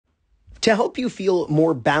To help you feel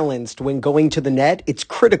more balanced when going to the net, it's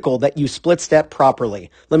critical that you split step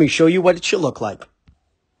properly. Let me show you what it should look like.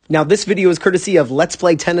 Now, this video is courtesy of Let's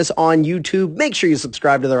Play Tennis on YouTube. Make sure you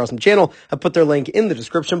subscribe to their awesome channel. I'll put their link in the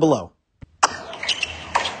description below.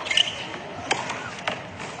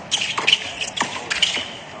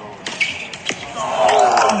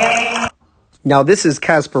 Now, this is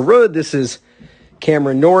Casper Ruud. This is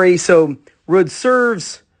Cameron Norrie. So, Ruud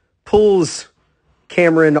serves, pulls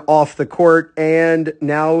Cameron off the court, and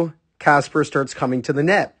now Casper starts coming to the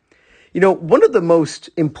net. You know, one of the most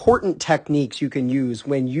important techniques you can use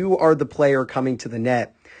when you are the player coming to the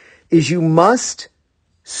net is you must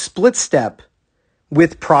split step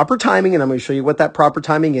with proper timing, and I'm going to show you what that proper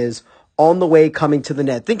timing is, on the way coming to the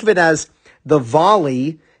net. Think of it as the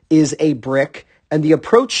volley is a brick and the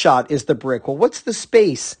approach shot is the brick. Well, what's the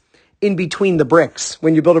space in between the bricks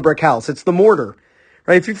when you build a brick house? It's the mortar.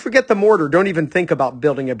 Right? If you forget the mortar, don't even think about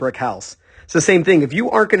building a brick house. It's the same thing. If you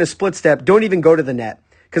aren't going to split step, don't even go to the net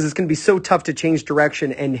because it's going to be so tough to change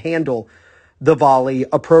direction and handle the volley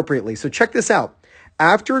appropriately. So check this out.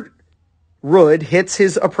 After Ruud hits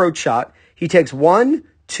his approach shot, he takes 1,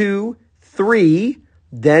 2, 3,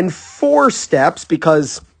 then 4 steps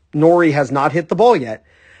because Norrie has not hit the ball yet.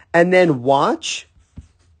 And then watch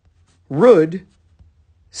Ruud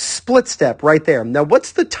split step right there. Now,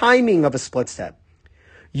 what's the timing of a split step?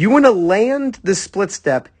 You want to land the split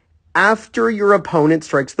step after your opponent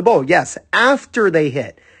strikes the ball. Yes, after they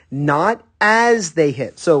hit, not as they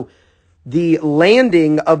hit. So the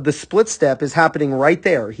landing of the split step is happening right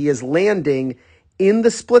there. He is landing in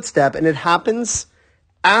the split step, and it happens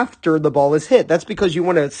after the ball is hit. That's because you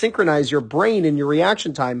want to synchronize your brain and your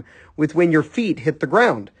reaction time with when your feet hit the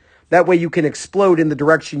ground. That way you can explode in the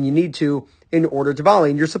direction you need to in order to volley.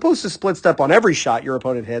 And you're supposed to split step on every shot your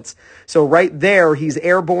opponent hits. So right there, he's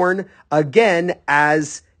airborne again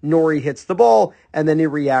as Norrie hits the ball, and then he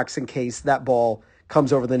reacts in case that ball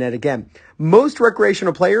comes over the net again. Most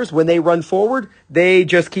recreational players, when they run forward, they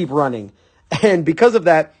just keep running. And because of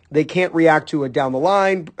that, they can't react to a down the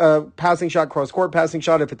line passing shot, cross court passing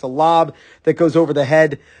shot. If it's a lob that goes over the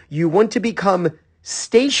head, you want to become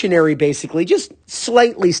stationary, basically, just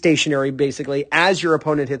slightly stationary, basically, as your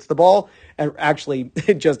opponent hits the ball, and actually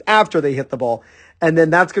just after they hit the ball. And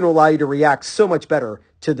then that's going to allow you to react so much better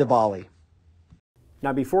to the volley.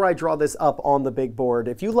 Now, before I draw this up on the big board,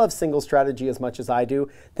 if you love singles strategy as much as I do,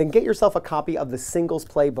 then get yourself a copy of the Singles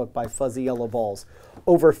Playbook by Fuzzy Yellow Balls.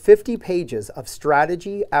 Over 50 pages of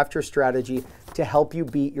strategy after strategy to help you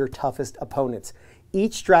beat your toughest opponents.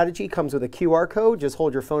 Each strategy comes with a QR code. Just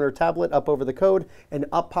hold your phone or tablet up over the code, and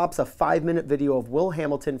up pops a 5-minute video of Will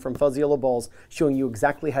Hamilton from Fuzzy Yellow Balls showing you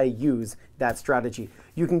exactly how to use that strategy.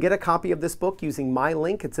 You can get a copy of this book using my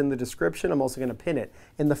link. It's in the description. I'm also going to pin it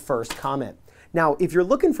in the first comment. Now, if you're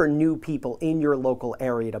looking for new people in your local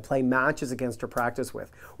area to play matches against or practice with,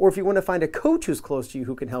 or if you want to find a coach who's close to you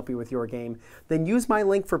who can help you with your game, then use my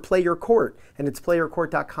link for PlayYourCourt, and it's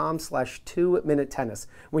playyourcourt.com/2minutetennis.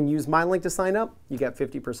 When you use my link to sign up, you get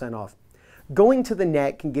 50% off. Going to the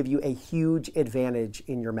net can give you a huge advantage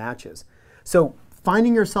in your matches. So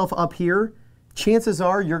finding yourself up here, chances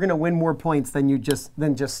are you're going to win more points than just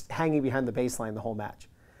hanging behind the baseline the whole match.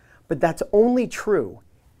 But that's only true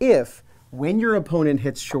if when your opponent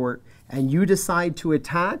hits short and you decide to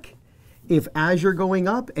attack, if as you're going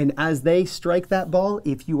up and as they strike that ball,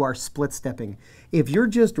 if you are split stepping. If you're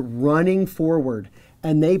just running forward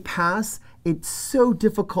and they pass, it's so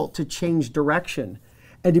difficult to change direction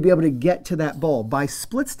and to be able to get to that ball. By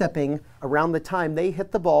split stepping around the time they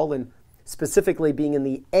hit the ball, and specifically being in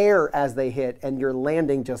the air as they hit and you're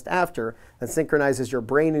landing just after, that synchronizes your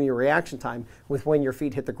brain and your reaction time with when your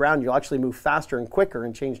feet hit the ground. You'll actually move faster and quicker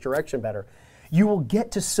and change direction better. You will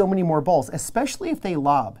get to so many more balls, especially if they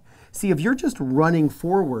lob. See, if you're just running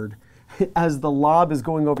forward as the lob is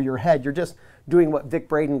going over your head, you're just doing what Vic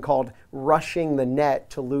Braden called rushing the net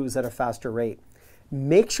to lose at a faster rate.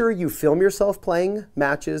 Make sure you film yourself playing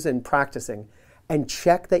matches and practicing, and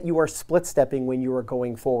check that you are split stepping when you are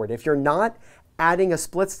going forward. If you're not adding a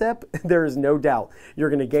split step, there is no doubt you're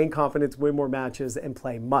going to gain confidence, win more matches, and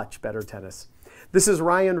play much better tennis. This is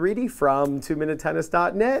Ryan Reedy from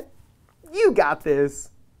 2minutetennis.net. You got this.